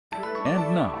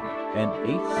And now, an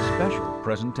 8th special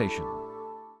presentation.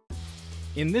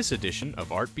 In this edition of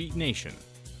ArtBeat Nation,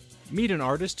 meet an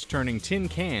artist turning tin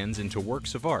cans into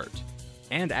works of art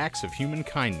and acts of human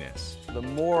kindness. The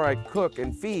more I cook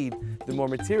and feed, the more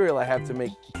material I have to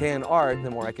make can art,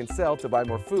 the more I can sell to buy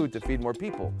more food to feed more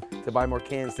people, to buy more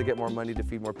cans to get more money to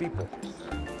feed more people.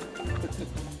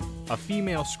 A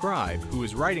female scribe who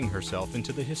is writing herself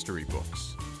into the history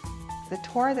books. The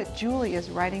Torah that Julie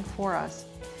is writing for us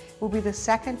will be the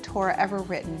second Torah ever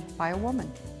written by a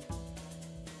woman.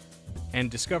 And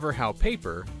discover how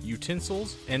paper,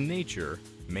 utensils, and nature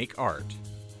make art.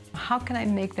 How can I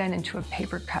make that into a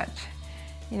paper cut?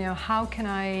 You know, how can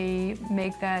I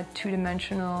make that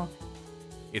two-dimensional?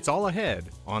 It's all ahead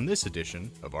on this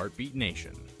edition of ArtBeat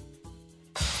Nation.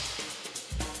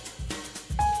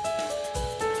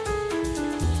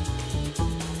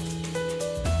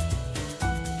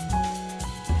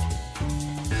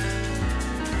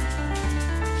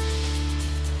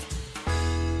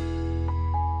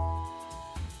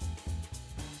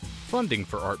 Funding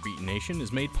for ArtBeat Nation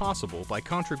is made possible by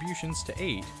contributions to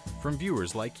aid from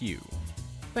viewers like you.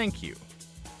 Thank you.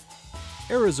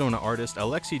 Arizona artist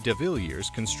Alexi de Villiers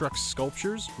constructs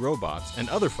sculptures, robots, and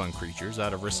other fun creatures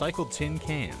out of recycled tin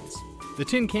cans. The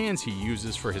tin cans he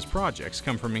uses for his projects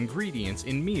come from ingredients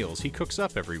in meals he cooks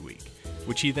up every week,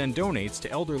 which he then donates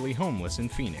to elderly homeless in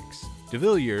Phoenix. De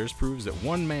Villiers proves that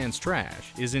one man's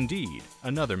trash is indeed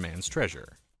another man's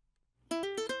treasure.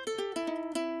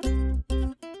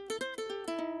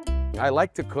 I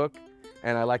like to cook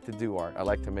and I like to do art. I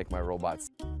like to make my robots.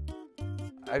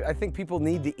 I think people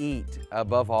need to eat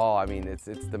above all. I mean, it's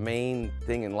the main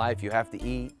thing in life. You have to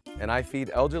eat. And I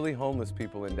feed elderly homeless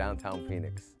people in downtown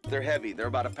Phoenix. They're heavy. They're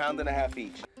about 1.5 pounds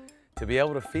each. To be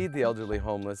able to feed the elderly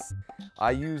homeless, I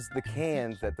use the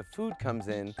cans that the food comes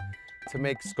in to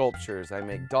make sculptures. I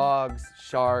make dogs,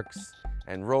 sharks,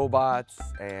 and robots,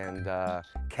 and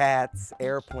cats,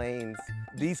 airplanes.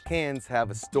 These cans have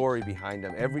a story behind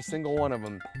them. Every single one of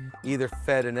them either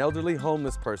fed an elderly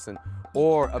homeless person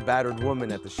or a battered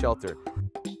woman at the shelter.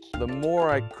 The more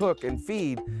I cook and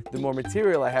feed, the more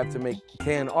material I have to make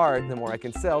can art, the more I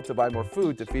can sell to buy more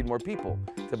food to feed more people,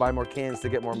 to buy more cans to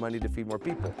get more money to feed more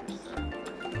people.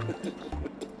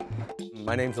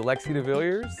 My name's Alexi de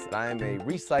Villiers. I'm a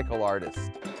recycle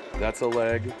artist. That's a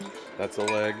leg,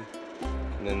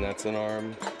 and then that's an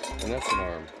arm, and that's an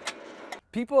arm.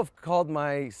 People have called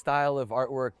my style of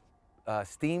artwork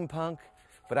steampunk,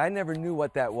 but I never knew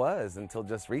what that was until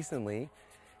just recently.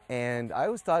 And I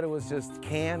always thought it was just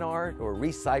can art or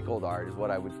recycled art is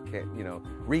what I would, you know,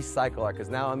 recycle art, because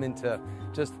now I'm into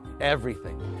just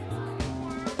everything.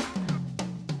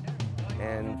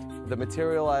 And the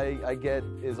material I get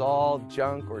is all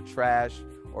junk or trash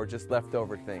or just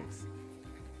leftover things.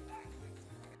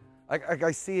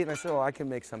 I see it and I say, oh, I can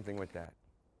make something with that.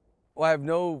 Well, I have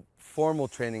no formal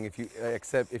training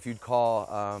except if you'd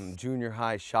call junior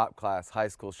high shop class, high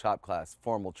school shop class,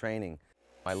 formal training.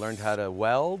 I learned how to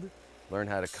weld, learned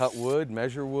how to cut wood,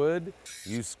 measure wood,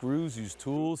 use screws, use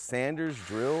tools, sanders,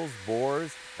 drills,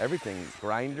 bores, everything,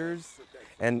 grinders.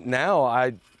 And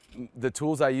now the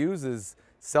tools I use is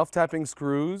self-tapping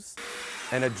screws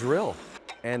and a drill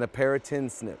and a pair of tin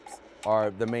snips are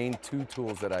the main two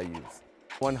tools that I use.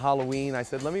 One Halloween, I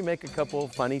said, let me make a couple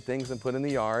funny things and put in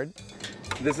the yard.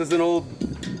 This is an old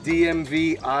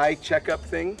DMV eye checkup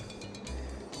thing.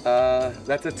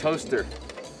 That's a toaster.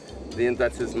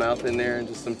 That's his mouth in there and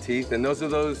just some teeth. And those are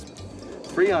those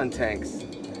Freon tanks.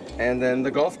 And then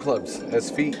the golf clubs as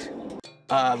feet.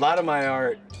 A lot of my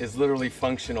art is literally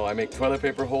functional. I make toilet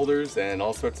paper holders and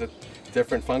all sorts of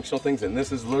different functional things. And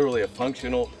this is literally a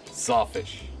functional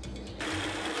sawfish.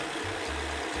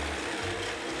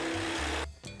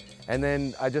 And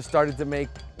then I just started to make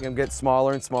them get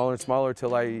smaller and smaller and smaller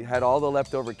till I had all the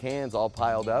leftover cans all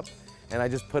piled up. And I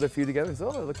just put a few together and said,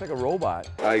 oh, it looks like a robot.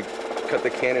 I cut the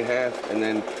can in half and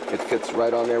then it fits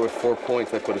right on there with 4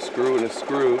 points. I put a screw and a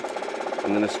screw,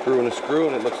 and then a screw and a screw,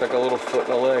 and it looks like a little foot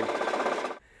and a leg.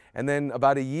 And then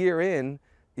about a year in,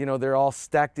 you know, they're all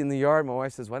stacked in the yard. My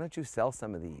wife says, why don't you sell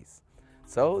some of these?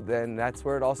 So then that's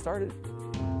where it all started.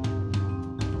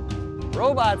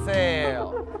 Robot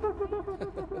sale!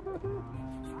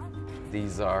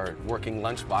 These are working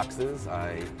lunch boxes.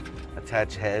 I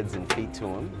attach heads and feet to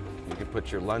them. You can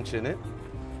put your lunch in it,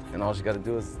 and all you got to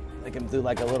do is, they can do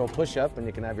like a little push-up, and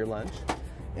you can have your lunch.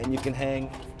 And you can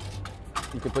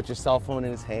put your cell phone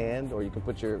in his hand, or you can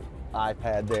put your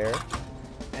iPad there.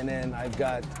 And then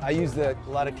I use a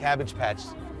lot of Cabbage Patch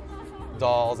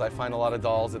dolls. I find a lot of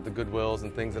dolls at the Goodwills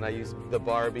and things, and I use the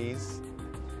Barbies.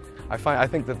 I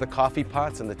think that the coffee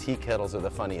pots and the tea kettles are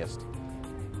the funniest.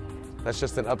 That's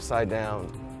just an upside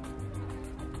down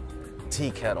tea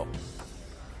kettle.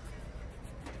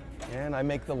 And I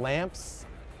make the lamps.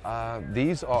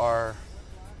 These are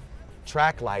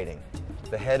track lighting.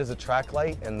 The head is a track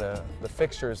light and the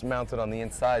fixture is mounted on the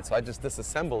inside. So I just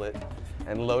disassemble it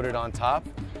and load it on top.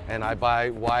 And I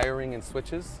buy wiring and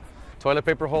switches. Toilet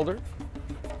paper holder.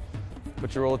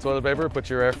 Put your roll of toilet paper, put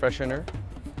your air freshener.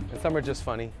 And some are just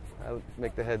funny. I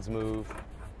make the heads move.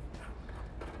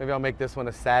 Maybe I'll make this one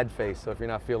a sad face, so if you're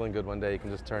not feeling good one day, you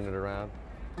can just turn it around.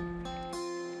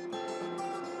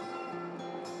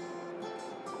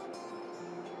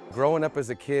 Growing up as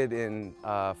a kid in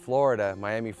Florida,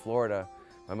 Miami, Florida,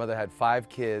 my mother had 5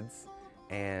 kids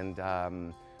and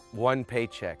 1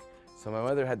 paycheck. So my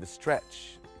mother had to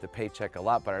stretch the paycheck a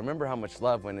lot, but I remember how much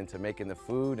love went into making the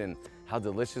food and how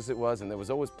delicious it was, and there was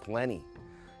always plenty,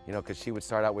 you know, because she would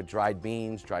start out with dried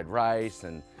beans, dried rice,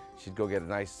 and she'd go get a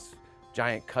nice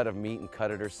giant cut of meat and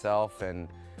cut it herself, and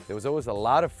there was always a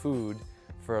lot of food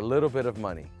for a little bit of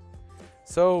money.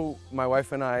 So my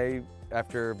wife and I,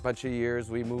 after a bunch of years,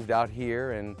 we moved out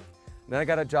here, and then I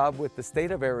got a job with the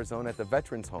state of Arizona at the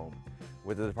Veterans Home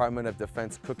with the Department of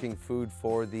Defense, cooking food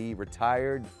for the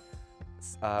retired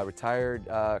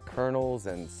colonels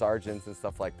and sergeants and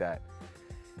stuff like that.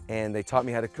 And they taught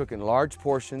me how to cook in large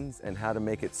portions and how to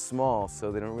make it small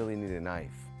so they don't really need a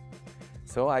knife.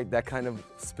 So that kind of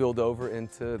spilled over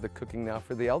into the cooking now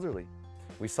for the elderly.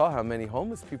 We saw how many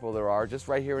homeless people there are just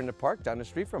right here in the park down the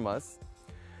street from us.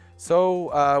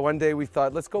 So one day we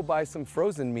thought, let's go buy some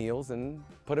frozen meals and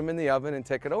put them in the oven and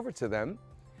take it over to them.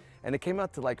 And it came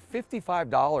out to like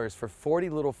 $55 for 40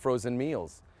 little frozen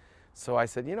meals. So I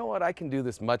said, you know what, I can do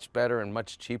this much better and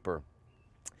much cheaper.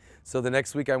 So the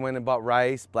next week I went and bought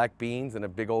rice, black beans, and a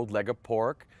big old leg of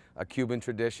pork, a Cuban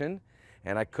tradition,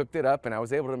 and I cooked it up, and I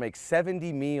was able to make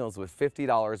 70 meals with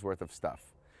 $50 worth of stuff.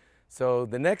 So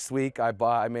the next week I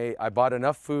bought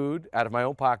enough food out of my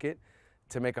own pocket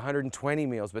to make 120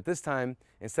 meals, but this time,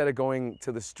 instead of going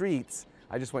to the streets,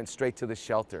 I just went straight to the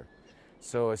shelter.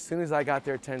 So as soon as I got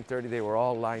there at 10:30, they were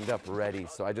all lined up ready.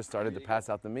 So I just started to pass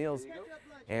out the meals.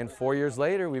 And 4 years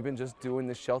later, we've been just doing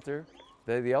the shelter,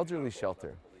 the elderly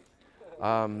shelter.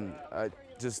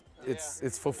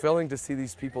 It's fulfilling to see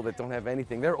these people that don't have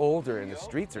anything. They're older and the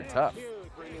streets are tough.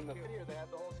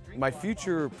 My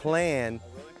future plan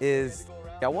is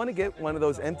I want to get one of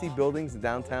those empty buildings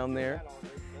downtown there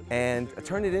and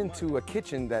turn it into a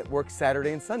kitchen that works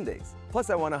Saturday and Sundays. Plus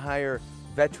I want to hire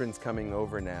veterans coming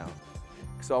over now.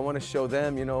 So I want to show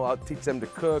them, you know, I'll teach them to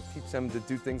cook, teach them to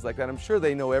do things like that. I'm sure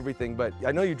they know everything, but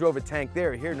I know you drove a tank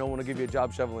there. Here, no one will give you a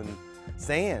job shoveling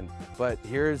sand, but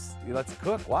let's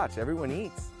cook, watch, everyone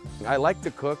eats. I like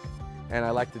to cook and I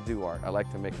like to do art. I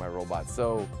like to make my robots.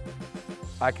 So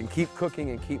I can keep cooking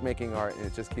and keep making art and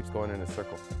it just keeps going in a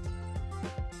circle.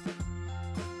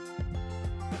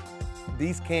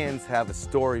 These cans have a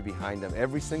story behind them.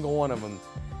 Every single one of them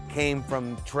came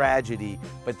from tragedy,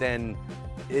 but then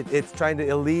it's trying to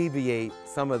alleviate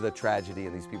some of the tragedy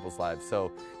in these people's lives.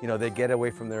 So, you know, they get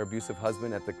away from their abusive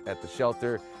husband at the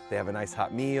shelter, they have a nice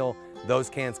hot meal, those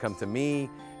cans come to me,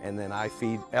 and then I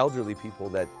feed elderly people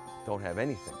that don't have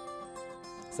anything.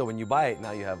 So when you buy it,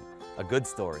 now you have a good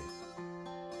story.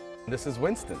 This is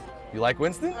Winston. You like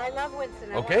Winston? I love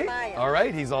Winston. Okay, I want to buy it. all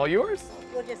right, he's all yours.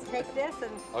 We'll just take this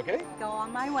and Okay. go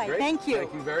on my way. Great. Thank you.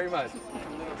 Thank you very much.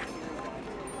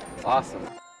 Awesome.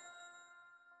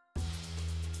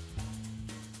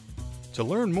 To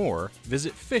learn more,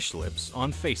 visit Fish Lips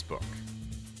on Facebook.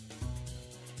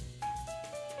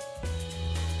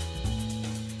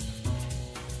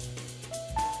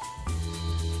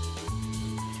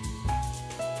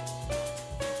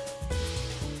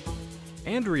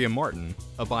 Andrea Martin,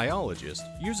 a biologist,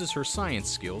 uses her science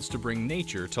skills to bring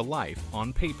nature to life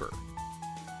on paper.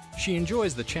 She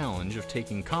enjoys the challenge of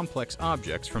taking complex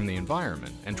objects from the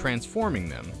environment and transforming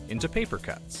them into paper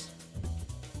cuts.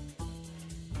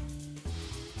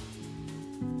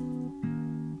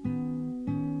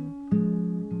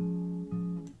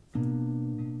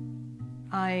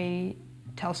 I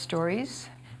tell stories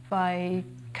by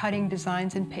cutting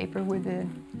designs in paper with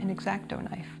an X-Acto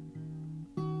knife.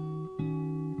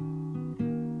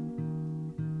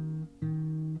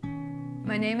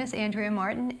 My name is Andrea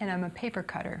Martin, and I'm a paper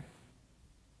cutter.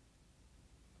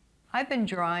 I've been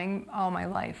drawing all my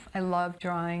life. I love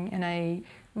drawing, and I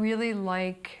really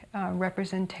like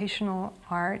representational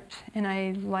art, and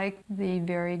I like the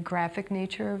very graphic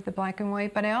nature of the black and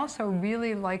white, but I also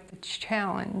really like the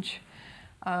challenge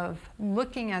of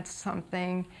looking at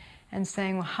something and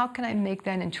saying, well, how can I make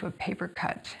that into a paper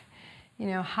cut? You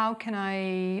know, how can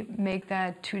I make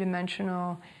that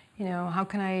two-dimensional You know, how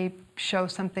can I show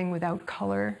something without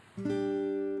color?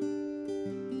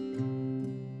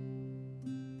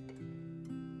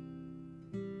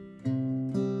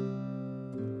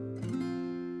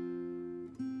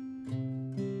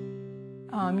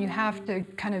 You have to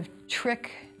kind of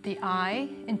trick the eye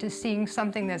into seeing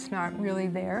something that's not really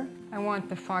there. I want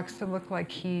the fox to look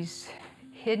like he's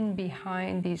hidden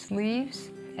behind these leaves,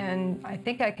 and I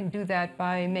think I can do that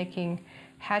by making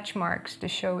hatch marks to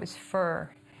show his fur,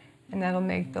 and that'll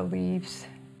make the leaves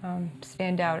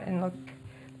stand out and look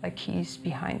like he's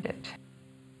behind it.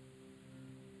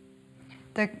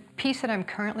 The piece that I'm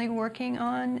currently working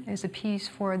on is a piece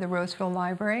for the Roseville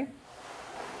Library.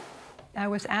 I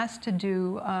was asked to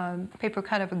do a paper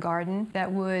cut of a garden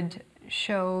that would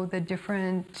show the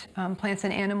different plants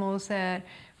and animals that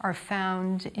are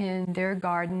found in their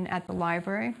garden at the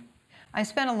library. I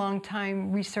spent a long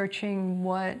time researching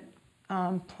what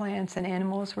plants and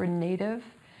animals were native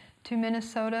to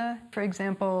Minnesota. For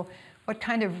example, what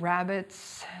kind of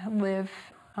rabbits live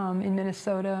in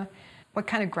Minnesota? What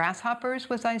kind of grasshoppers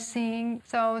was I seeing?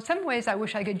 So in some ways I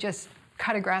wish I could just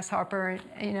cut a grasshopper,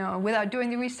 you know, without doing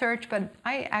the research, but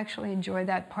I actually enjoy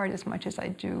that part as much as I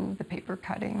do the paper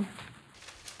cutting.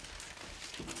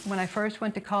 When I first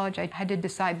went to college, I had to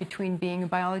decide between being a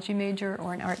biology major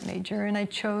or an art major, and I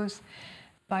chose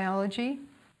biology.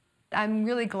 I'm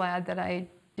really glad that I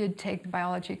did take the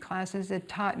biology classes. It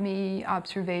taught me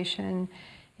observation,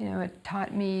 you know, it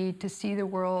taught me to see the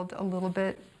world a little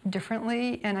bit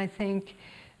differently, and I think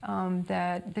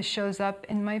that this shows up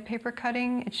in my paper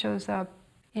cutting. It shows up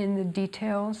in the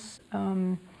details.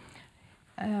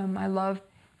 I love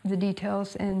the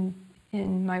details in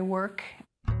my work.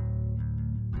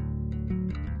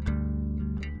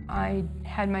 I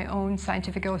had my own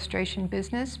scientific illustration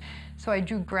business, so I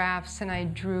drew graphs and I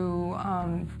drew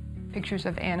pictures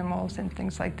of animals and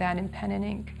things like that in pen and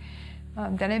ink.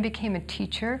 Then I became a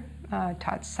teacher,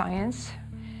 taught science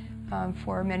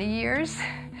for many years,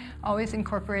 always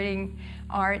incorporating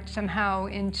art somehow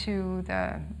into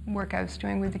the work I was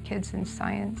doing with the kids in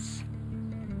science.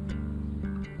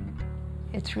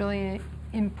 It's really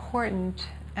important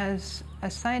as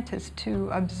a scientist to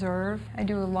observe. I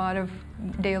do a lot of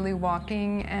daily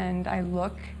walking, and I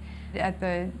look at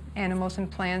the animals and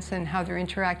plants and how they're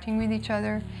interacting with each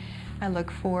other. I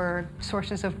look for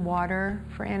sources of water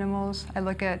for animals. I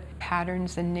look at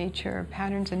patterns in nature.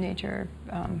 Patterns in nature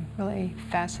really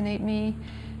fascinate me.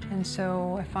 And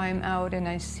so if I'm out and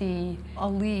I see a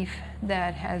leaf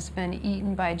that has been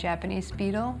eaten by a Japanese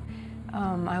beetle,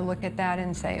 I look at that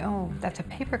and say, oh, that's a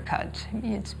paper cut.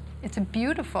 It's a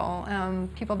beautiful,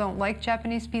 people don't like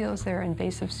Japanese beetles, they're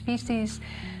invasive species,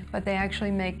 but they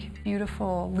actually make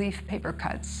beautiful leaf paper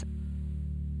cuts.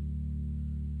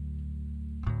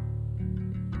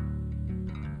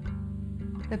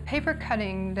 The paper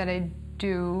cutting that I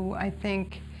do, I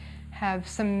think, have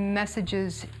some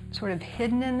messages sort of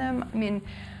hidden in them. I mean,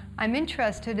 I'm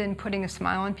interested in putting a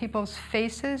smile on people's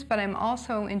faces, but I'm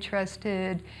also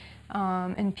interested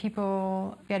in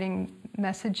people getting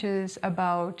messages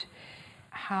about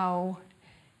how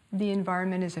the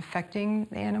environment is affecting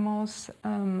the animals.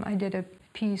 I did a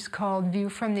piece called View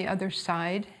from the Other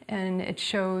Side, and it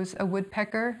shows a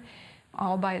woodpecker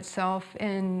all by itself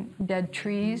in dead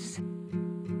trees.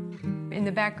 In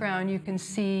the background, you can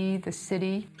see the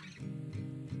city.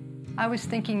 I was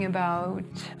thinking about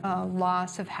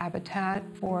loss of habitat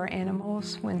for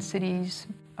animals when cities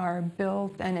are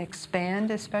built and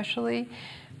expand, especially,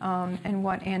 and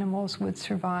what animals would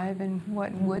survive and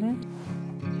what wouldn't.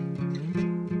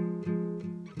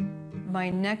 My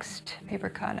next paper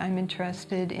cut, I'm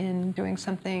interested in doing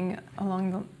something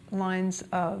along the lines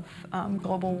of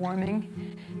global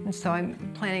warming. And so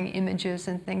I'm planning images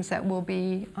and things that will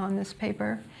be on this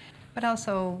paper, but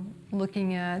also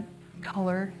looking at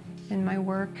color in my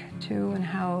work too, and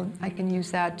how I can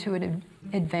use that to an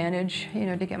advantage, you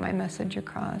know, to get my message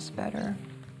across better.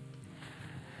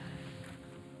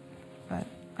 But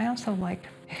I also like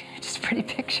just pretty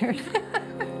pictures.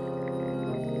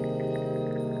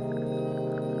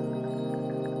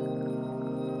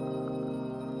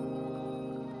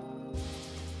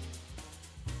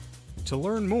 To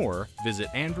learn more, visit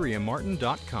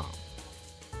AndreaMartin.com.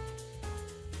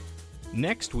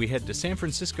 Next, we head to San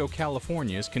Francisco,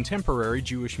 California's Contemporary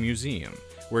Jewish Museum,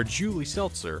 where Julie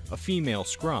Seltzer, a female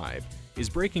scribe, is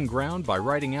breaking ground by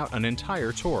writing out an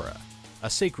entire Torah, a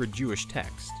sacred Jewish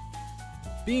text.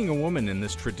 Being a woman in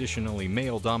this traditionally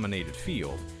male-dominated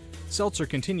field, Seltzer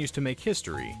continues to make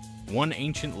history, one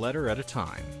ancient letter at a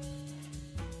time.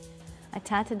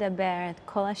 אתה תדבר את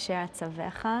כל אשר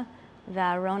אצווך,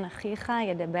 ואהרון אחיך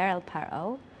ידבר אל פרעה,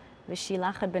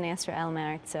 v'shilach et bnei Yisrael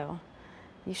me'artzo.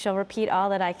 You shall repeat all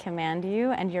that I command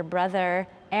you, and your brother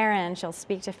Aaron shall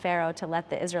speak to Pharaoh to let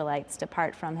the Israelites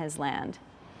depart from his land.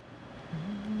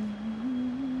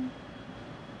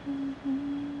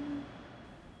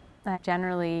 I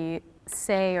generally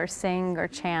say or sing or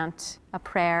chant a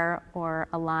prayer or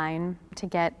a line to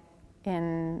get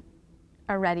in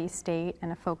a ready state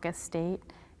and a focused state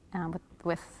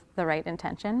with the right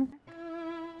intention.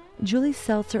 Julie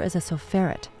Seltzer is a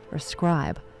sopheret, or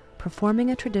scribe, performing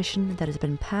a tradition that has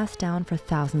been passed down for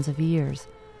thousands of years.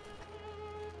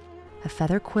 A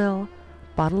feather quill,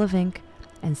 bottle of ink,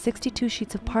 and 62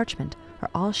 sheets of parchment are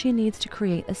all she needs to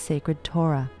create a sacred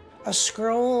Torah. A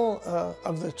scroll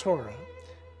of the Torah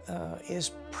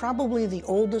is probably the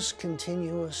oldest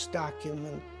continuous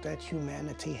document that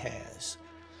humanity has.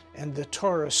 And the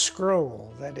Torah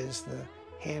scroll, that is the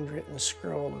handwritten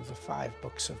scroll of the 5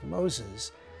 books of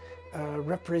Moses,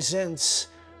 represents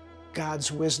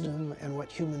God's wisdom and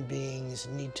what human beings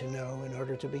need to know in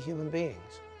order to be human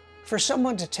beings. For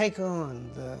someone to take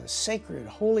on the sacred,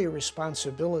 holy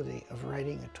responsibility of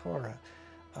writing a Torah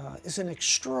is an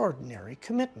extraordinary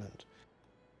commitment.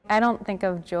 I don't think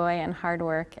of joy and hard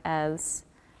work as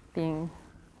being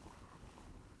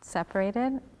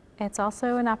separated. It's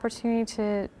also an opportunity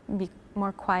to be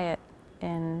more quiet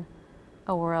in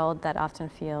a world that often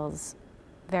feels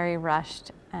very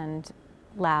rushed and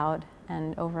loud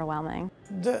and overwhelming.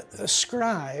 The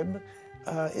scribe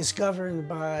is governed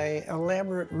by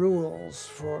elaborate rules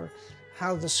for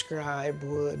how the scribe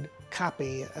would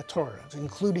copy a Torah,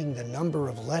 including the number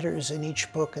of letters in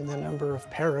each book and the number of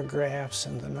paragraphs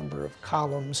and the number of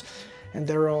columns. And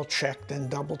they're all checked and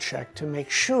double-checked to make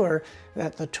sure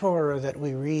that the Torah that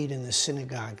we read in the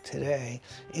synagogue today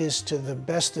is, to the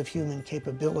best of human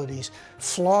capabilities,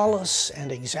 flawless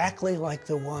and exactly like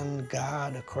the one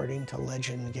God, according to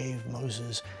legend, gave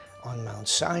Moses on Mount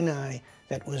Sinai,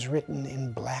 that was written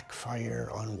in black fire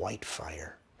on white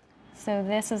fire. So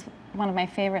this is one of my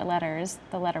favorite letters,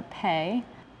 the letter Pei.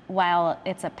 While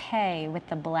it's a Pei with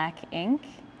the black ink,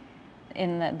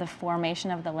 in the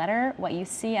formation of the letter, what you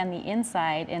see on the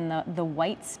inside in the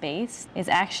white space is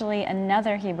actually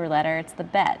another Hebrew letter. It's the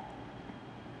Bet.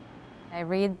 I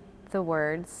read the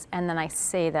words and then I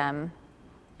say them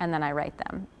and then I write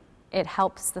them. It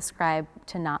helps the scribe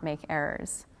to not make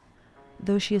errors.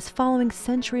 Though she is following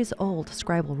centuries-old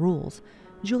scribal rules,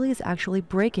 Julie is actually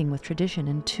breaking with tradition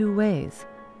in 2 ways.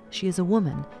 She is a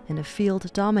woman in a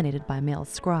field dominated by male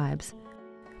scribes.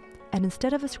 And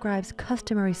instead of a scribe's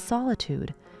customary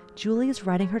solitude, Julie is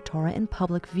writing her Torah in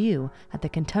public view at the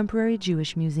Contemporary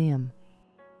Jewish Museum.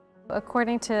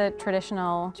 According to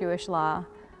traditional Jewish law,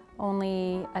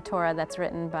 only a Torah that's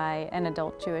written by an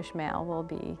adult Jewish male will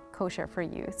be kosher for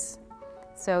use.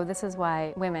 So this is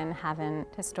why women haven't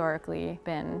historically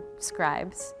been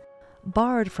scribes.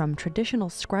 Barred from traditional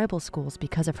scribal schools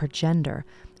because of her gender,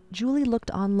 Julie looked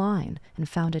online and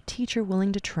found a teacher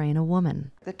willing to train a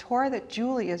woman. The Torah that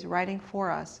Julie is writing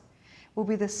for us will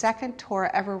be the second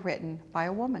Torah ever written by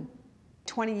a woman.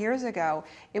 20 years ago,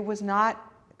 it was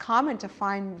not common to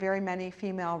find very many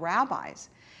female rabbis.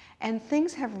 And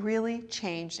things have really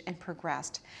changed and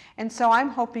progressed. And so I'm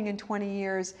hoping in 20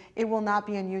 years, it will not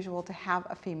be unusual to have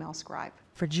a female scribe.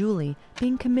 For Julie,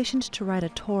 being commissioned to write a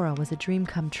Torah was a dream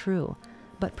come true,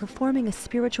 but performing a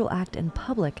spiritual act in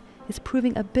public is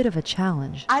proving a bit of a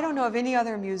challenge. I don't know of any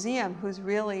other museum who's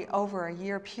really over a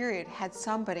year period had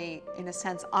somebody, in a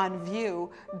sense, on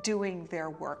view doing their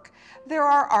work. There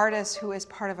are artists who, as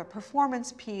part of a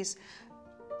performance piece,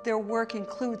 their work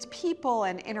includes people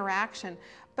and interaction,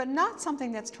 but not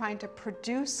something that's trying to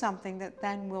produce something that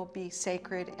then will be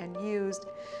sacred and used.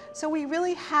 So we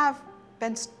really have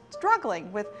been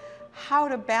struggling with how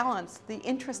to balance the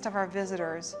interest of our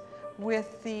visitors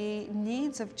with the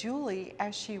needs of Julie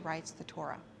as she writes the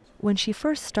Torah. When she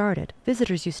first started,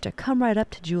 visitors used to come right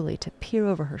up to Julie to peer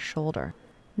over her shoulder.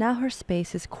 Now her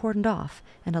space is cordoned off,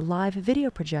 and a live video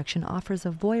projection offers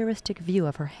a voyeuristic view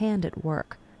of her hand at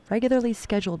work. Regularly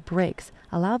scheduled breaks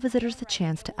allow visitors the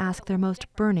chance to ask their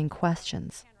most burning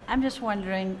questions. I'm just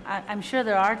wondering, I'm sure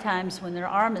there are times when there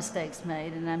are mistakes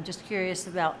made, and I'm just curious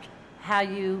about how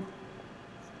you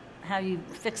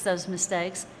fix those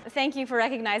mistakes. Thank you for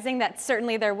recognizing that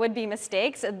certainly there would be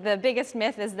mistakes. The biggest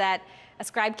myth is that a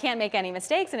scribe can't make any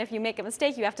mistakes, and if you make a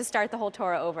mistake, you have to start the whole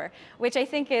Torah over, which I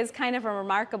think is kind of a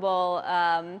remarkable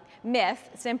myth,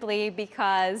 simply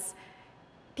because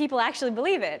people actually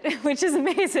believe it, which is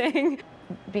amazing.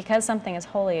 Because something is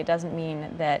holy, it doesn't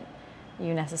mean that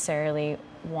you necessarily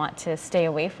want to stay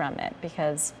away from it,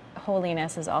 because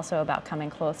holiness is also about coming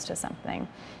close to something.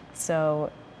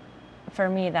 So for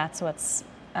me, that's what's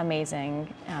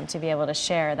amazing to be able to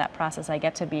share that process. I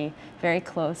get to be very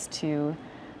close to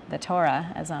the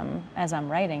Torah as I'm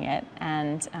writing it,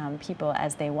 and people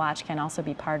as they watch can also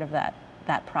be part of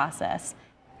that process.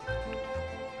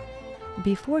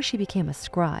 Before she became a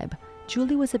scribe,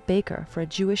 Julie was a baker for a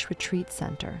Jewish retreat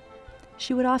center.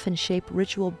 She would often shape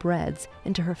ritual breads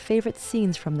into her favorite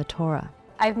scenes from the Torah.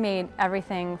 I've made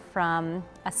everything from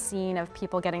a scene of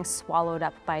people getting swallowed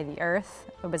up by the earth.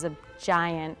 It was a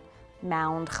giant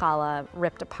mound challah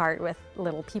ripped apart with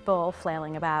little people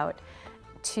flailing about,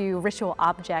 to ritual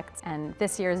objects, and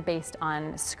this year is based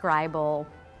on scribal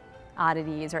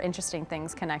oddities or interesting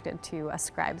things connected to a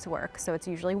scribe's work. So it's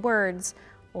usually words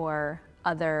or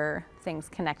other things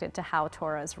connected to how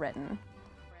Torah is written.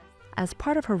 As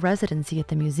part of her residency at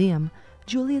the museum,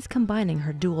 Julie is combining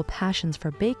her dual passions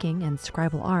for baking and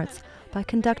scribal arts by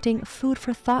conducting food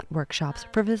for thought workshops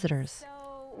for visitors.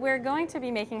 We're going to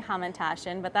be making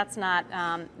hamantashen, but that's not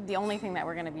the only thing that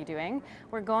we're going to be doing.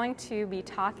 We're going to be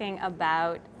talking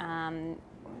about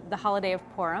the holiday of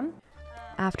Purim.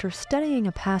 After studying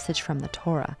a passage from the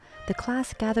Torah, the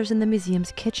class gathers in the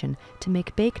museum's kitchen to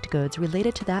make baked goods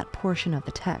related to that portion of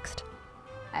the text.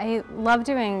 I love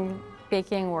doing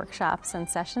baking workshops and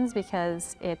sessions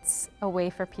because it's a way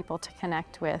for people to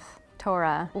connect with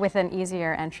Torah with an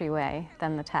easier entryway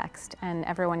than the text, and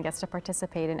everyone gets to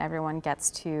participate and everyone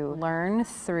gets to learn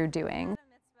through doing.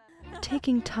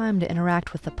 Taking time to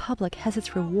interact with the public has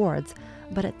its rewards,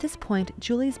 but at this point,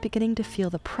 Julie's beginning to feel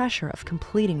the pressure of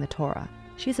completing the Torah.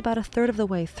 She's about a third of the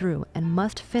way through and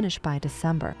must finish by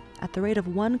December. At the rate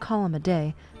of 1 column a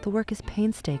day, the work is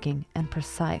painstaking and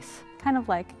precise. Kind of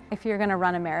like if you're going to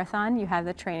run a marathon, you have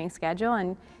the training schedule,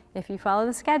 and if you follow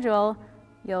the schedule,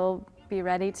 you'll be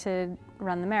ready to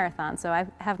run the marathon. So I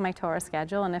have my Torah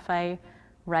schedule, and if I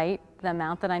write the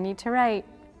amount that I need to write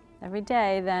every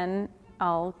day, then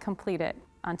I'll complete it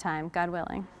on time, God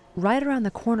willing. Right around the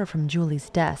corner from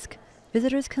Julie's desk,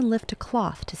 visitors can lift a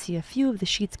cloth to see a few of the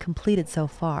sheets completed so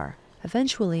far.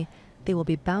 Eventually, they will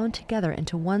be bound together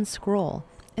into one scroll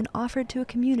and offered to a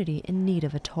community in need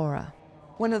of a Torah.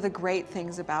 One of the great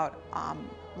things about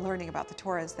learning about the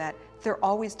Torah is that they're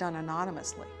always done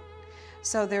anonymously.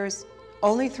 So there's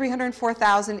only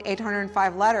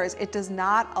 304,805 letters. It does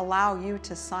not allow you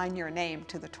to sign your name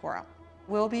to the Torah.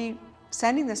 We'll be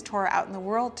sending this Torah out in the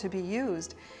world to be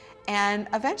used, and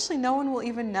eventually no one will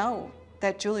even know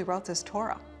that Julie wrote this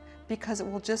Torah, because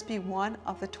it will just be one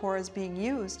of the Torahs being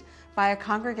used by a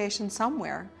congregation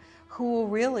somewhere who will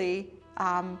really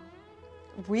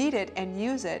read it and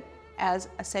use it as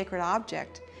a sacred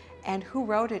object, and who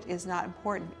wrote it is not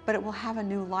important, but it will have a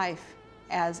new life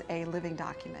as a living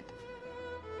document.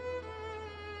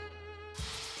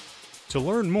 To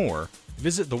learn more,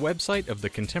 visit the website of the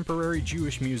Contemporary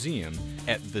Jewish Museum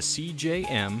at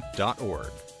thecjm.org.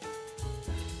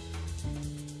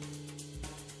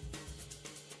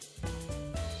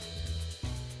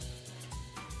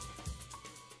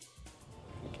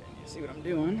 Okay, you see what I'm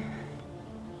doing?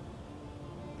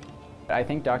 I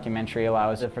think documentary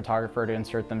allows a photographer to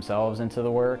insert themselves into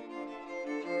the work.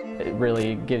 It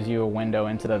really gives you a window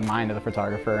into the mind of the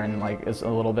photographer, and like it's a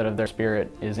little bit of their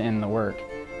spirit is in the work,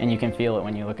 and you can feel it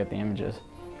when you look at the images.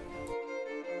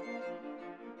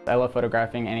 I love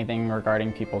photographing anything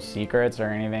regarding people's secrets or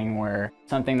anything where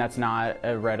something that's not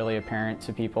readily apparent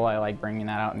to people. I like bringing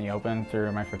that out in the open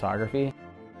through my photography.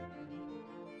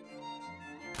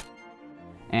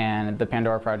 And the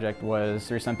Pandora project was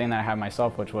through something that I had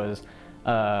myself, which was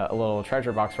a little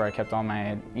treasure box where I kept all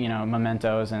my,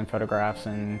 mementos and photographs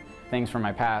and things from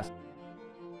my past.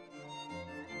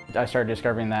 I started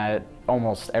discovering that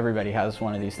almost everybody has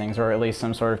one of these things, or at least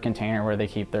some sort of container where they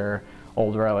keep their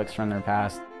old relics from their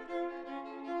past.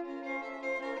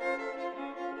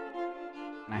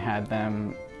 I had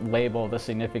them label the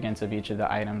significance of each of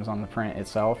the items on the print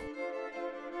itself.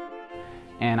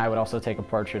 And I would also take a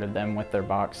portrait of them with their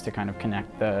box to kind of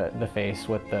connect the face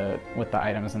with the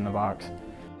items in the box.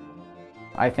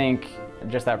 I think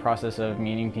just that process of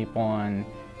meeting people and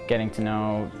getting to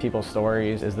know people's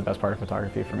stories is the best part of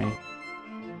photography for me.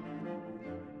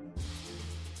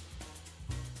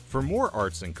 For more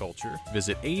arts and culture,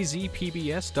 visit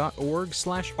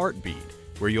azpbs.org/artbeat,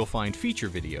 where you'll find feature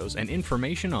videos and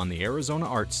information on the Arizona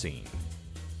art scene.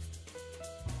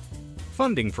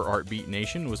 Funding for ArtBeat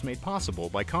Nation was made possible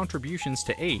by contributions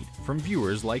to aid from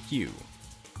viewers like you.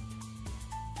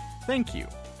 Thank you.